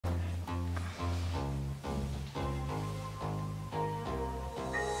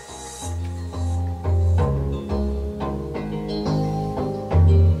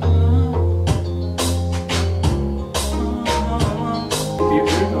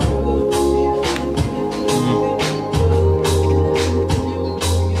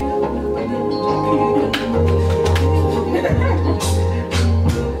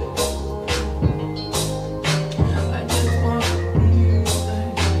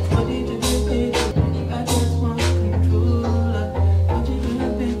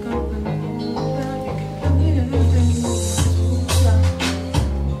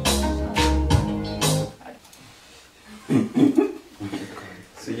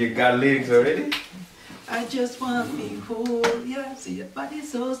you got lyrics already? I just want to be whole, yeah, see your body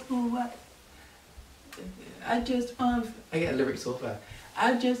so smooth. I just want to, I got lyrics so far.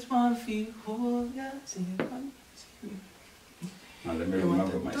 I just want to feel whole, yeah, see your body. Now let me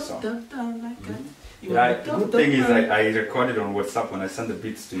remember my song. Like that. Yeah, the good thing is I recorded on WhatsApp when I send the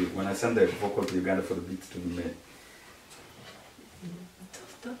beats to you, when I send the vocal to Uganda for the beats to be made.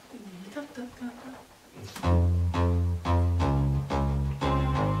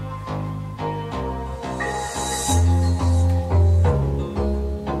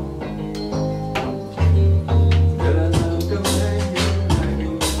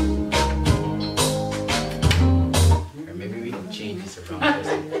 Maybe we can change this around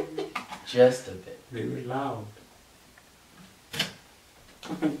just a bit. Very loud.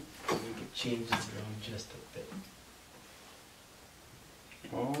 We can change this around just a bit.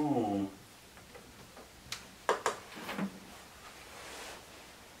 Oh.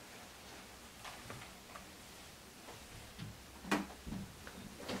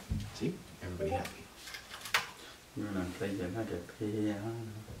 See? Everybody happy. You're gonna play it like a piano.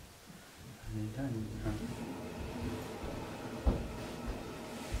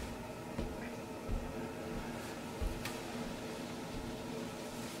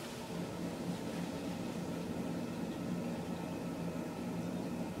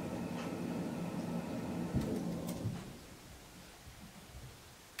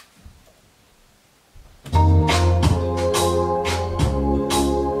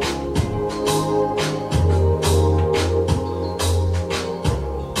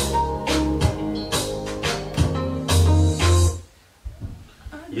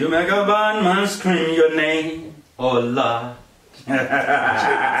 You make a bad man scream your name, oh Lord.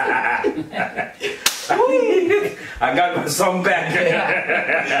 I got my song back.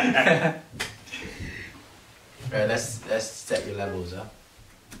 Alright, let's set your levels up.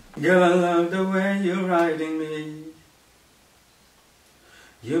 Girl, I love the way you're riding me.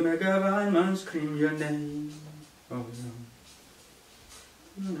 You make a bad man scream your name, oh Lord.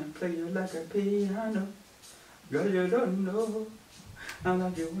 And I play you like a piano. Girl, you don't know. I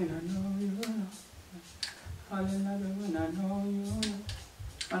love you when I know you know. I love you when I know you know.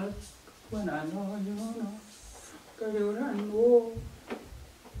 I love you when I know you know. Girl, you don't know.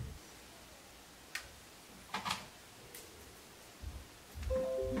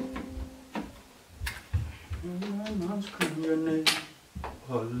 I'm screaming your name,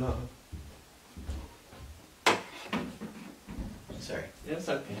 oh Lord. Sorry. That's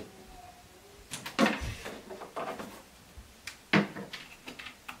okay.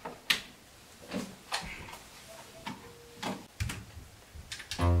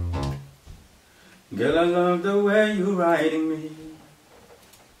 Girl, I love the way you're riding me.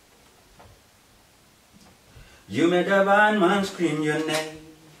 You make a bad man scream your name,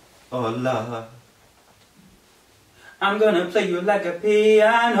 oh Lord. I'm gonna play you like a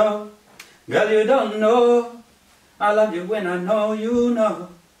piano. Girl, you don't know. I love you when I know you know.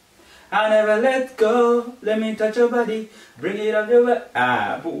 I never let go. Let me touch your body. Bring it up your body.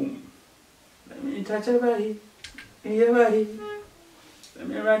 Ah, boom. Let me touch your body. Your body. Let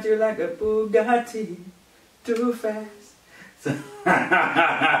me ride you like a Bugatti. Too fast.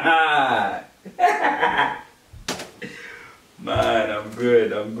 Man, I'm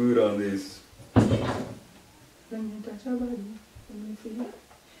good on this. Let me touch your body. Let me feel it.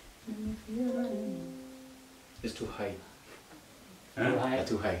 Let me feel your body. It's too high. Huh? Too high?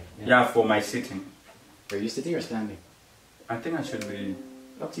 Too high. Yeah, for my sitting. Are you sitting or standing? I think I should be.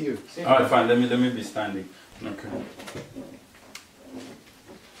 Up to you. Alright, fine. Let me be standing. Okay.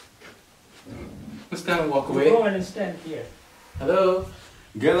 Let's stand and walk away. Go on and stand here. Hello.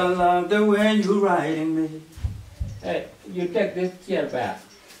 Girl, I love the way you riding me. Hey, you take this chair back.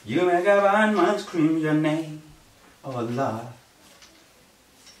 You make a bad man scream your name, oh Lord.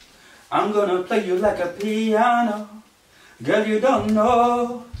 I'm gonna play you like a piano. Girl, you don't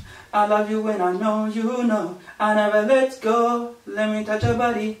know. I love you when I know you know. I never let go. Let me touch your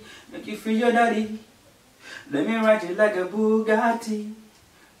body, make you feel your daddy. Let me ride you like a Bugatti.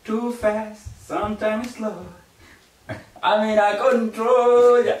 Too fast, sometimes slow. I mean, I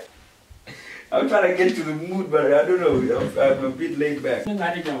control ya. I'm trying to get to the mood, but I don't know. I'm a bit laid back. Nhưng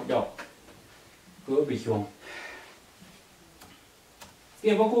ai đi nhậu nhậu. Cứ bị chuông.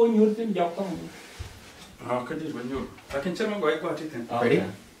 Kia có cô nhún trên dọc không? Oh, could you when you? I can tell me what it is. Ready?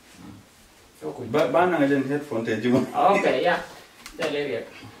 Okay. But ban ang dyan headphone tayo mo. Okay, yeah. Tell it.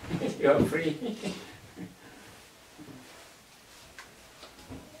 You're free.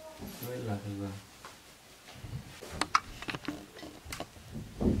 Wala ka ba?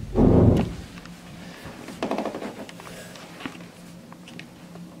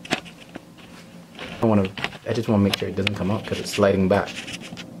 I just want to make sure it doesn't come out because it's sliding back.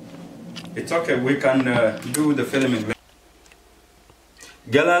 It's okay, we can do the filming.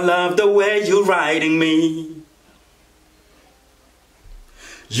 Girl, I love the way you're riding me.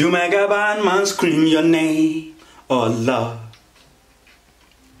 You make a bad man scream your name, oh Lord.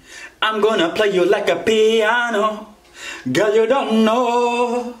 I'm gonna play you like a piano. Girl, you don't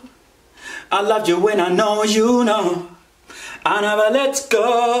know I love you when I know you know. I never let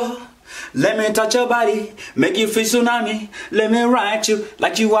go. Let me touch your body, make you feel tsunami. Let me ride you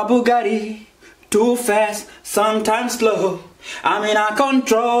like you are Bugatti. Too fast, sometimes slow. I'm in our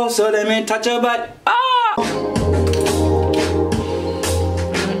control, so let me touch your body. Oh!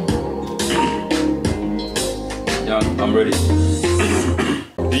 Yeah, I'm ready.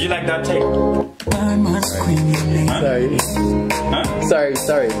 Did you like that take? I must scream your name. Sorry. Huh?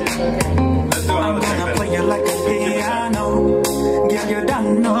 Sorry. Let's do another take. I'm gonna play you like a piano. Girl, you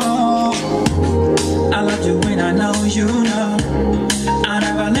don't know I love you when I know you know. I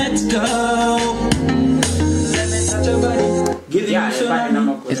never let go. Let me touch your body. Give you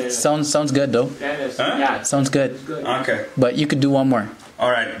some. It sounds good though. Huh? Yeah, Sounds good. Okay. But you could do one more.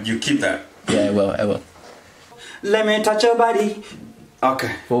 Alright, you keep that. Yeah, I will. Let me touch your body.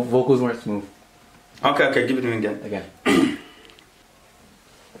 Okay. Vocals weren't smooth. Okay, give it to me again. Again.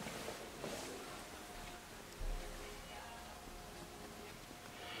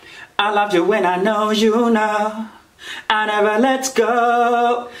 I love you when I know you know. I never let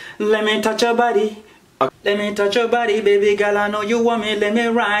go. Let me touch your body. Let me touch your body, baby girl. I know you want me. Let me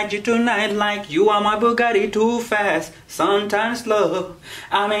ride you tonight like you are my Bugatti. Too fast, sometimes slow.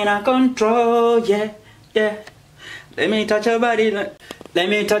 I'm in a control, yeah. Let me touch your body. Let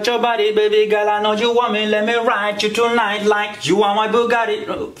me touch your body, baby girl. I know you want me. Let me ride you tonight like you are my Bugatti.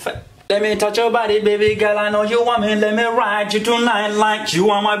 Let me touch your body, baby girl. I know you want me. Let me ride you tonight like you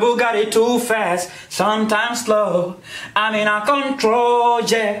are my Bugatti. Too fast, sometimes slow. I'm in a control,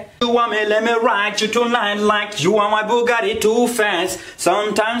 yeah. You want me? Let me ride you tonight like you are my Bugatti. Too fast,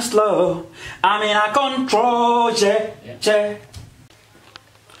 sometimes slow. I'm in a control, yeah.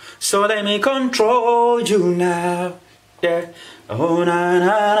 So let me control you now, yeah. Oh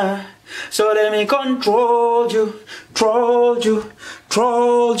na. So let me control you, control you,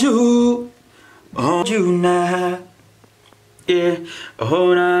 oh you now, yeah.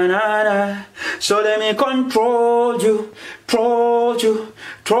 Oh na. So let me control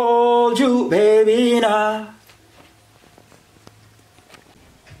you, baby now.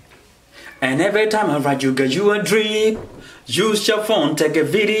 And every time I ride you, girl, you a dream. Use your phone, take a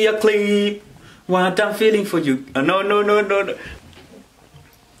video clip. What I'm feeling for you. No.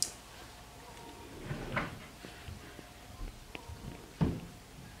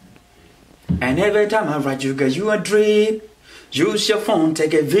 And every time I ride you, girl, you a dream. Use your phone,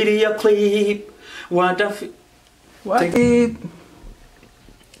 take a video clip. What I'm feeling. What?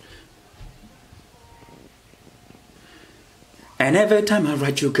 And every time I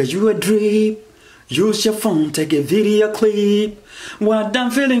ride you, girl, you a dream. Use your phone, take a video clip. What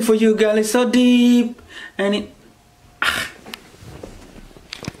I'm feeling for you, girl, is so deep. And it...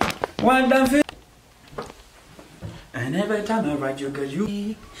 What I'm feeling... And every time I ride you, girl,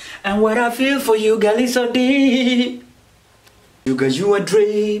 you... And what I feel for you, girl, is so deep. You, girl, you a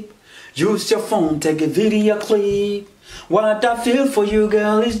dream. Use your phone, take a video clip. What I feel for you,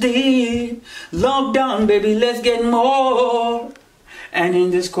 girl, is deep. Lockdown, baby, let's get more. And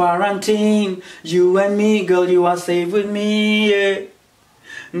in this quarantine, you and me, girl, you are safe with me, yeah.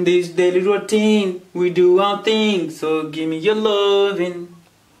 This daily routine, we do our thing, so give me your loving.